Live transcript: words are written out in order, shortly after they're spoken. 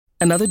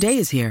Another day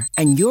is here,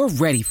 and you're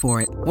ready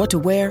for it. What to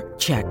wear?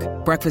 Check.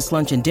 Breakfast,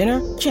 lunch, and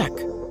dinner? Check.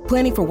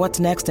 Planning for what's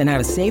next and how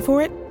to save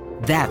for it?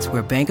 That's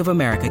where Bank of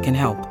America can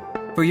help.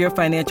 For your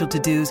financial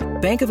to-dos,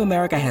 Bank of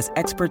America has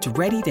experts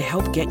ready to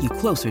help get you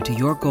closer to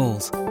your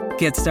goals.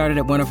 Get started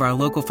at one of our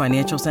local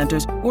financial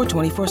centers or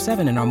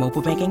 24/7 in our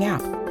mobile banking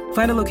app.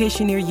 Find a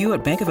location near you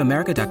at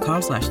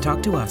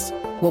bankofamerica.com/talktous.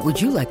 What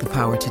would you like the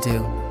power to do?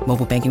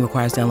 Mobile banking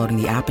requires downloading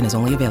the app and is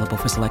only available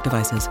for select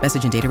devices.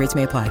 Message and data rates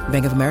may apply.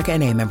 Bank of America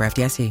N.A., member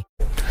FDIC.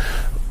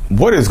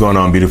 What is going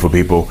on, beautiful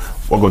people?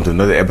 Welcome to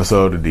another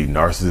episode of the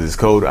Narcissist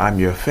Code. I'm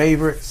your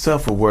favorite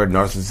self-aware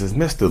narcissist,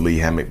 Mr. Lee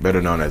Hammock,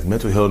 better known as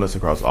Mental Healness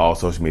across all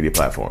social media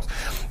platforms.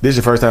 This is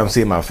your first time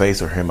seeing my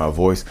face or hearing my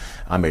voice.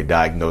 I'm a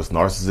diagnosed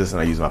narcissist,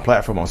 and I use my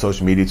platform on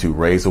social media to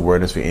raise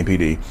awareness for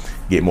NPD,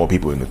 get more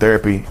people into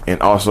therapy,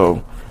 and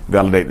also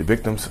validate the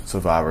victims,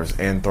 survivors,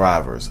 and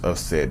thrivers of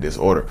said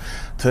disorder.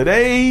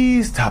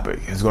 Today's topic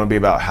is going to be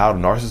about how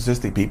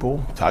narcissistic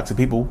people, toxic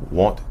people,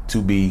 want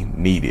to be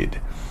needed.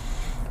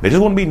 They just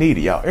want to be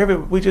needed, y'all.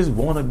 We just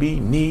want to be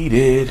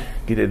needed.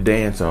 Get a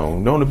dance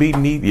on. Want to be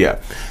needed. Yeah.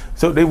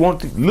 So they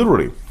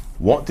literally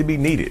want to be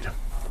needed.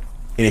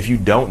 And if you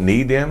don't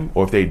need them,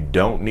 or if they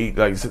don't need,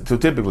 so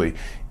typically,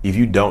 if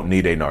you don't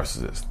need a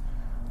narcissist,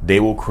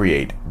 they will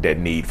create that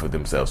need for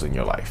themselves in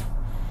your life.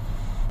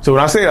 So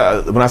when I say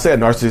a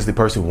narcissistic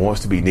person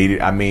wants to be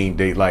needed, I mean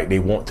they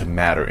want to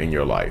matter in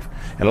your life.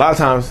 And a lot of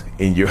times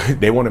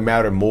they want to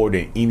matter more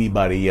than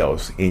anybody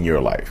else in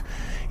your life.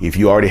 If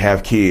you already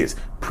have kids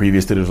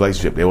previous to this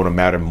relationship, they want to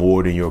matter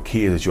more than your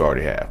kids that you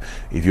already have.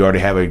 If you already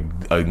have a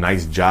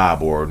nice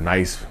job or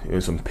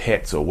some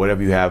pets or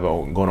whatever you have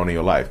going on in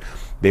your life,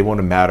 they want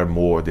to matter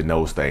more than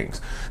those things.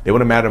 They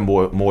want to matter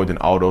more than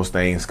all those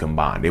things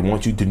combined. They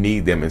want you to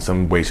need them in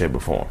some way, shape,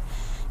 or form.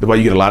 That's why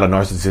you get a lot of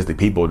narcissistic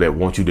people that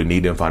want you to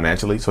need them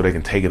financially so they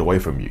can take it away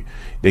from you.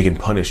 They can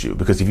punish you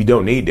because if you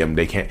don't need them,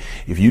 they can't.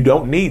 If you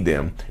don't need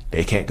them,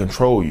 they can't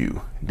control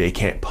you. They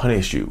can't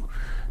punish you.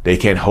 They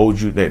can't hold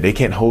you. They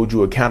can't hold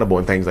you accountable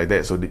and things like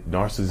that. So the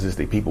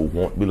narcissistic people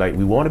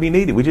we want to be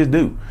needed. We just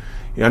do.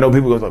 I know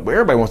people go like, well,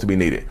 everybody wants to be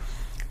needed.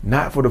 You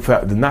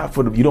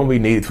don't be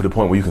needed to the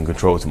point where you can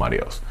control somebody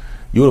else.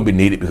 You want to be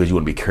needed because you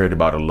want to be cared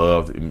about, or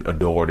loved,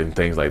 adored, and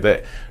things like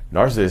that.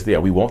 Narcissists, yeah,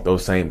 we want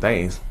those same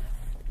things.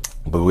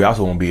 But we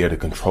also want to be able to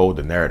control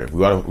the narrative.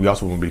 We also want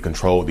to be able to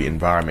control the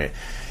environment,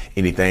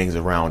 any things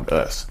around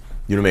us.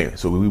 You know what I mean?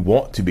 So we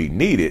want to be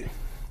needed,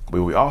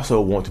 but we also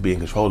want to be in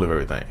control of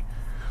everything.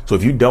 So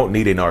if you don't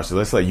need a narcissist,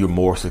 let's say you're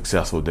more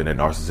successful than a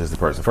narcissistic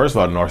person. First of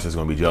all, the narcissist is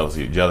going to be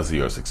jealous of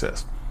your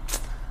success.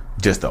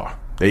 Just are.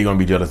 They're going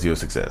to be jealous of your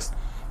success.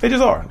 They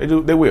just are.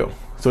 They will.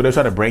 So they'll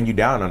try to bring you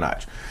down a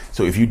notch.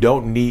 So if you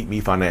don't need me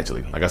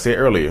financially, like I said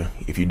earlier,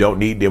 if you don't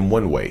need them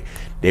one way,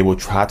 they will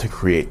try to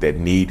create that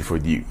need for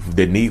you.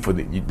 Let me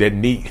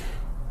reboot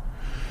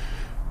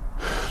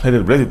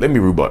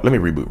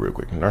real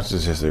quick.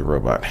 Narcissistic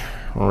robot.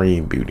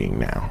 Rebooting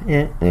now.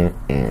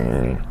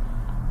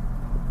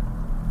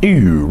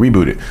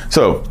 Reboot it.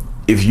 So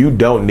if you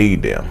don't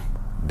need them,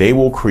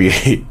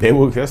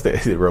 that's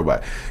the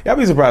robot. Y'all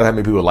be surprised how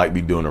many people like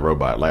me doing a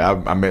robot.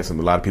 Like I met a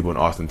lot of people in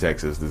Austin,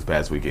 Texas this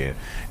past weekend,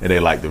 and they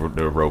like the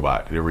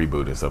robot, the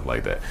reboot and stuff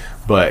like that.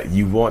 But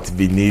you want to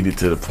be needed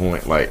to the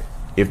point, like,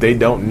 if they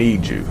don't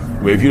need you,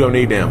 if you don't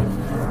need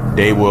them,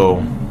 they will,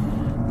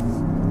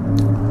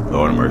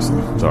 Lord have mercy,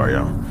 sorry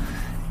y'all.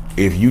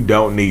 If you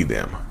don't need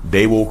them,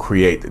 they will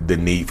create the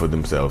need for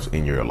themselves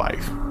in your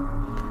life.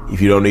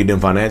 If you don't need them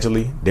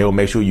financially, they will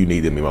make sure you need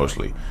them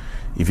emotionally.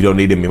 If you don't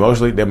need them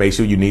emotionally, they'll make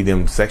sure you need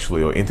them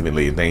sexually or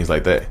intimately and things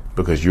like that.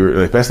 Because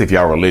especially if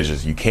y'all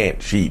religious, you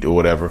can't cheat or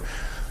whatever.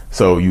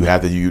 So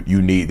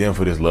you need them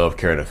for this love,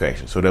 care, and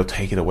affection. So they'll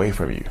take it away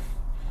from you.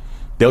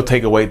 They'll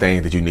take away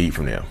things that you need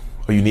from them.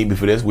 Or you need me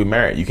for this, we're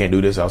married. You can't do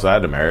this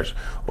outside the marriage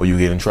or you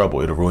get in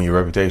trouble. It'll ruin your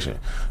reputation.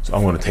 So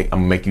I'm gonna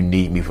make you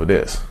need me for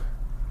this.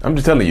 I'm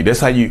just telling you,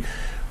 that's how you,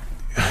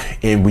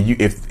 and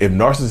if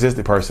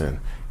narcissistic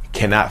person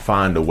cannot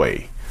find a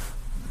way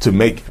to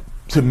make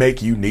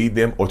you need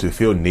them or to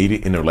feel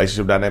needed in the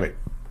relationship dynamic,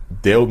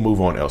 they'll move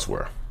on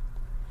elsewhere.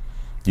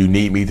 You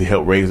need me to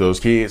help raise those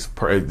kids.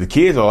 The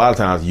kids are a lot of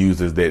times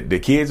used as that. The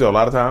kids are a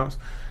lot of times,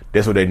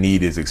 that's what their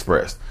need is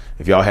expressed.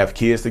 If y'all have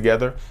kids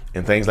together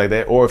and things like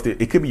that, or if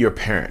it could be your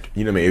parent,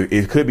 you know what I mean?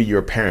 It could be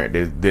your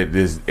parent that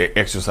is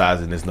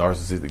exercising this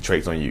narcissistic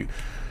traits on you,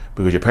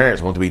 because your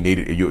parents want to be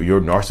needed.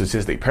 Your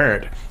narcissistic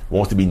parent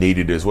wants to be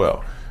needed as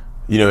well.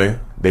 You know,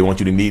 they want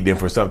you to need them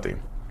for something.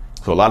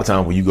 So a lot of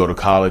times when you go to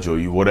college or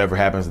whatever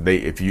happens,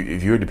 if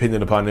you're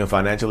dependent upon them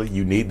financially,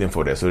 you need them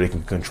for that, so they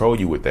can control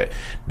you with that.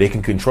 They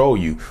can control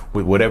you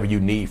with whatever you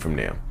need from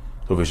them.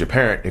 So if it's your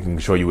parent, they can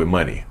control you with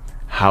money,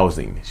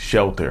 housing,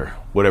 shelter,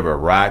 whatever,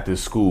 ride to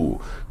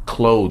school,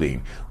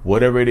 clothing,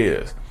 whatever it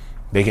is.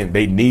 They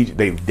need to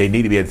be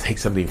able to take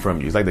something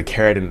from you. It's like the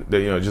carrot and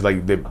just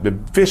like the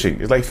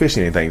fishing. It's like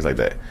fishing and things like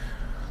that.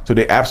 So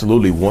they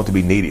absolutely want to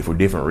be needed for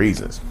different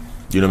reasons.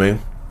 You know what I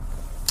mean?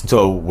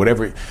 So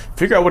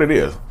figure out what it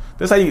is.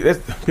 So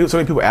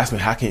many people ask me,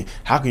 how can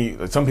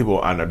you, some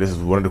people, I know this is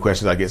one of the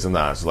questions I get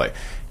sometimes. It's like,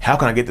 how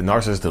can I get the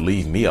narcissist to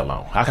leave me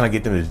alone? How can I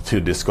get them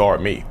to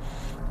discard me?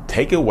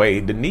 Take away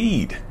the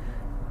need.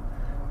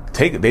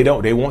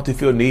 They want to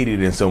feel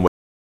needed in some way.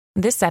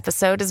 This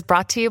episode is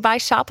brought to you by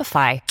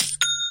Shopify.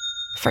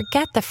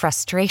 Forget the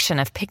frustration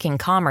of picking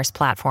commerce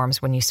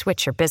platforms when you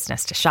switch your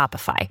business to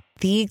Shopify,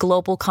 the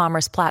global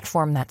commerce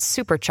platform that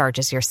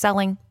supercharges your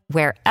selling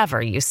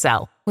wherever you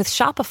sell. With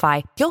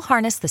Shopify, you'll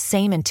harness the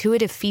same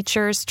intuitive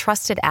features,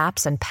 trusted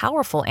apps, and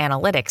powerful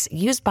analytics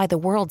used by the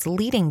world's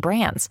leading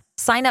brands.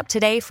 Sign up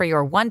today for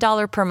your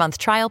 $1 per month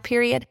trial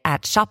period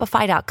at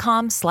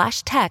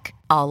shopify.com/tech,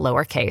 all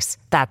lowercase.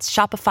 That's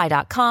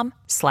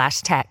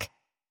shopify.com/tech.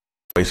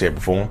 Way, shape, or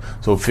form.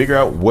 So figure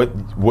out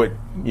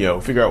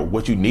figure out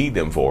what you need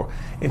them for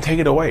and take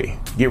it away.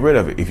 Get rid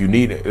of it. If you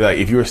need, like,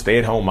 if you're a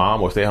stay-at-home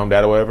mom or stay-at-home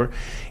dad or whatever,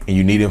 and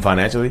you need them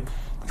financially,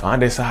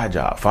 find a side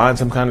job. Find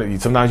some kind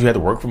of, sometimes you have to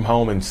work from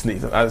home and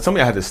sneak. Some of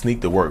y'all have to sneak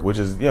to work, which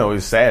is,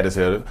 it's sad as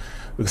hell.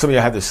 Because some of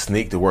y'all have to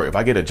sneak to work. If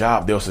I get a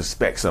job, they'll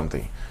suspect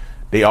something.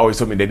 They always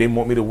told me they didn't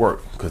want me to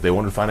work because they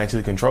wanted to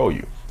financially control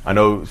you. I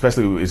know,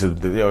 especially, it's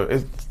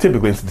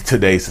typically in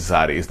today's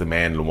society, it's the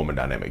man and the woman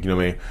dynamic. You know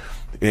what I mean?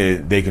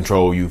 They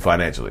control you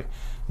financially.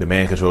 The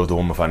man controls the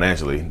woman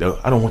financially.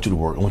 I don't want you to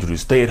work. I want you to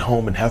stay at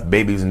home and have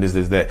babies and this,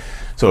 that.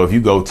 So if you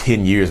go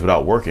 10 years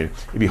without working,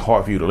 it'd be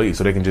hard for you to leave.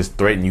 So they can just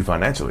threaten you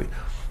financially.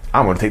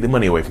 I'm going to take the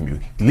money away from you.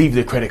 Leave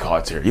the credit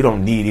cards here. You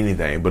don't need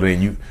anything. But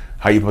then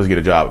how are you supposed to get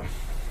a job?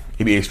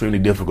 It'd be extremely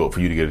difficult for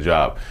you to get a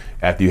job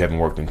after you haven't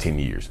worked in 10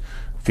 years,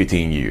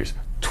 15 years,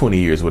 20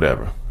 years,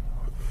 whatever.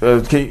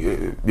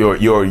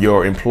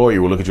 Your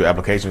employer will look at your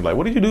application like,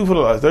 what did you do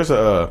for there's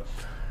a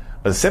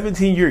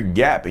 17-year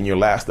gap in your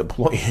last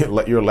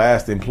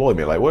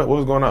employment. Like, what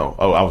was going on?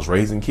 Oh, I was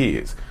raising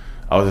kids.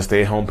 I was a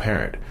stay-at-home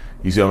parent.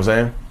 You see what I'm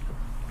saying?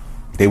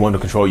 They want to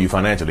control you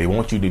financially. They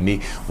want you to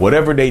need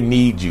whatever they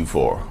need you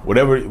for.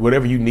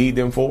 Whatever you need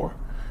them for,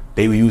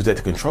 they will use that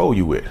to control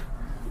you with.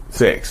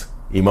 Sex,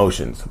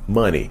 emotions,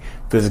 money,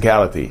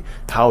 physicality,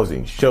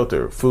 housing,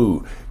 shelter,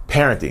 food,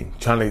 parenting,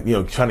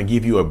 trying to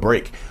give you a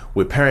break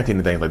with parenting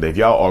and things like that. If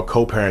y'all are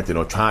co-parenting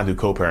or trying to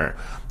co-parent,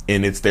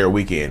 and it's their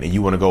weekend and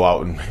you want to go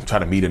out and try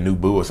to meet a new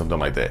boo or something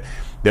like that,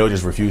 they'll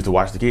just refuse to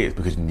watch the kids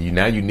because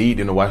now you need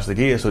them to watch the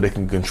kids so they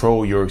can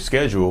control your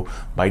schedule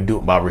by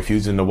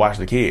refusing to watch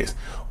the kids,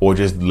 or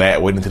just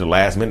waiting until the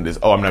last minute.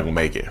 I'm not going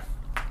to make it.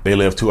 They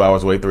live 2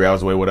 hours away, 3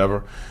 hours away,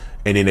 whatever.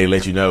 And then they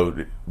let you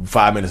know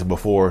 5 minutes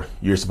before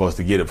you're supposed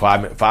to get it,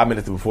 5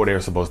 minutes before they're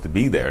supposed to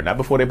be there, not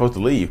before they're supposed to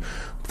leave.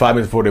 5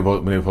 minutes before they're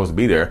supposed to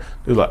be there,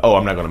 they're like,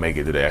 I'm not going to make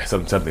it today.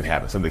 Something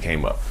happened. Something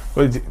came up.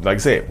 But like I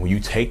said, when you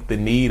take the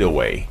need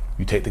away,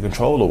 you take the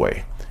control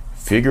away.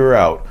 Figure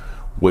out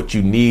what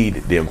you need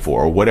them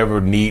for, or whatever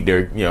need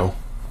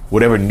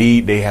whatever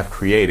need they have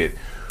created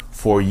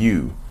for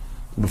you,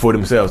 for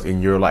themselves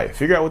in your life.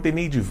 Figure out what they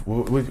need you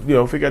for.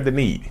 Figure out the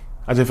need.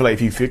 I just feel like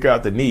if you figure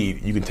out the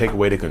need, you can take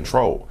away the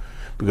control.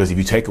 Because if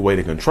you take away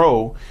the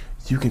control,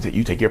 you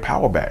take your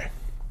power back.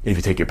 And if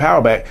you take your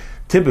power back,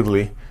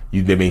 typically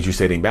that means you're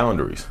setting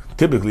boundaries.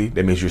 Typically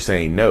that means you're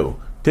saying no.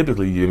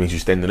 Typically that means you're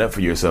standing up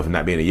for yourself and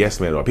not being a yes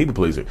man or a people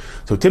pleaser.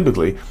 So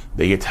typically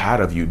they get tired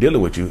of you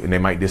dealing with you and they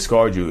might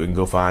discard you and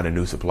go find a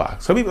new supply.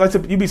 So people,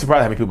 you'd be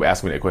surprised how many people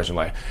ask me that question,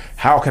 like,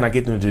 how can I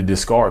get them to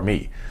discard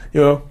me?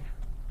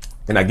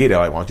 And I get it.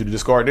 I want you to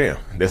discard them.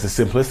 That's a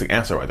simplistic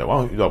answer right there.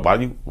 Why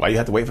do you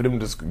have to wait for them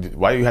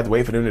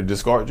to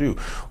discard you?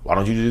 Why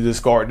don't you just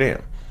discard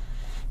them?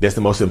 That's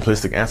the most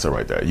simplistic answer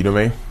right there. You know what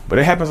I mean? But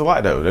it happens a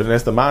lot though.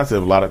 That's the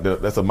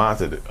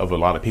mindset of a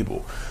lot of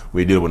people.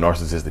 We deal with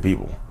narcissistic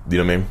people. You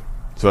know what I mean?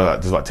 So I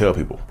just tell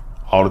people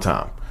all the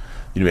time.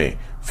 You know what I mean?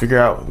 Figure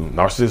out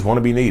narcissists want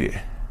to be needed,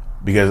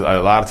 because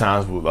a lot of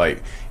times,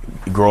 like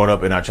growing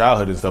up in our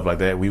childhood and stuff like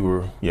that, we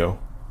were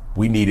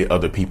we needed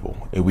other people,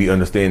 and we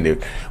understood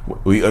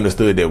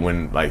that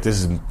when, like,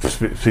 this is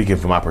speaking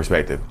from my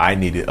perspective, I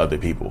needed other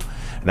people,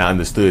 and I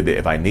understood that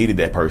if I needed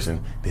that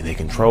person, then they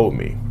controlled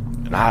me,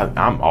 and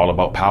I'm all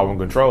about power and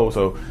control,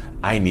 so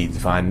I need to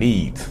find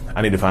needs.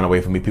 I need to find a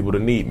way for people to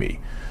need me.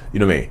 You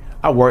know what I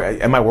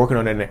mean? Am I working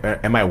on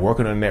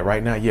that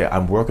right now? Yeah,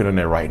 I'm working on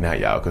that right now,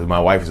 y'all, because my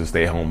wife is a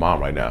stay-at-home mom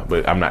right now,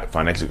 but I'm not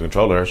financially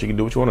controlling her. She can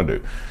do what you want to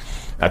do.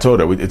 I told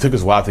her it took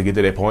us a while to get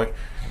to that point,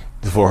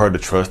 for her to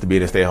trust to be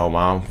a stay-at-home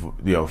mom,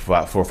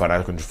 for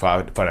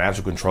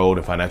financial control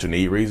and financial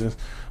need reasons.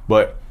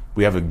 But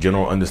we have a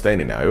general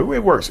understanding now.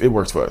 It works. It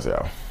works for us,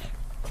 y'all.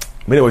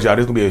 But anyways, y'all,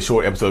 this is going to be a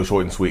short episode,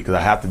 short and sweet, because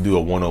I have to do a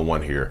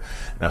one-on-one here.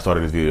 And I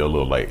started this video a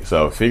little late.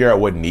 So figure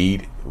out the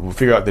need,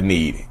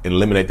 and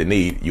eliminate the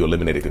need. You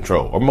eliminate the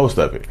control, or most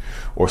of it,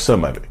 or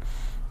some of it.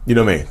 You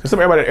know what I mean? Because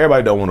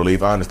everybody don't want to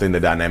leave. I understand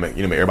the dynamic.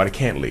 You know what I mean? Everybody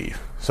can't leave.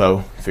 So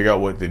figure out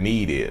what the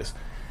need is.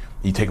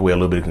 You take away a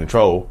little bit of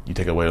control. You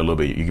take away a little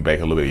bit. You get back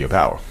a little bit of your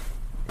power.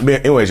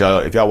 Anyways, y'all,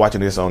 if y'all watching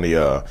this on the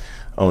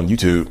on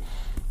YouTube,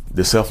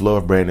 the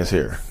self-love brand is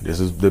here. This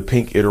is the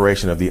pink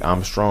iteration of the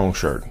I'm Strong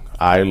shirt.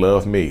 I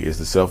love me. It's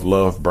the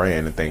self-love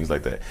brand and things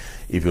like that.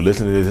 If you're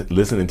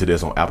listening to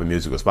this on Apple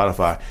Music or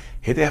Spotify,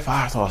 hit that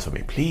 5 stars for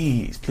me.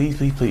 Please, please,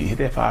 please, please hit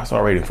that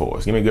 5-star rating for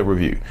us. Give me a good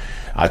review.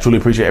 I truly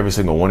appreciate every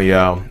single one of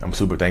y'all. I'm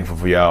super thankful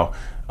for y'all.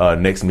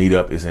 Next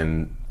meetup is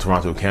in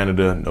Toronto,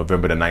 Canada,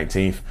 November the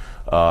 19th.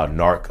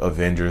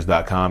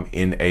 narcavengers.com,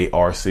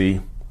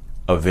 NARC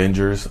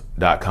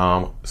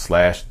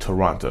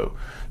avengers.com/Toronto.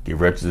 Get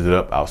registered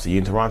up. I'll see you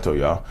in Toronto,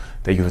 y'all.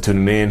 Thank you for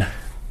tuning in.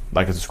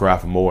 Like and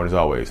subscribe for more. And as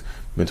always,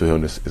 mental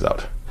illness is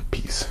out.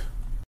 Peace.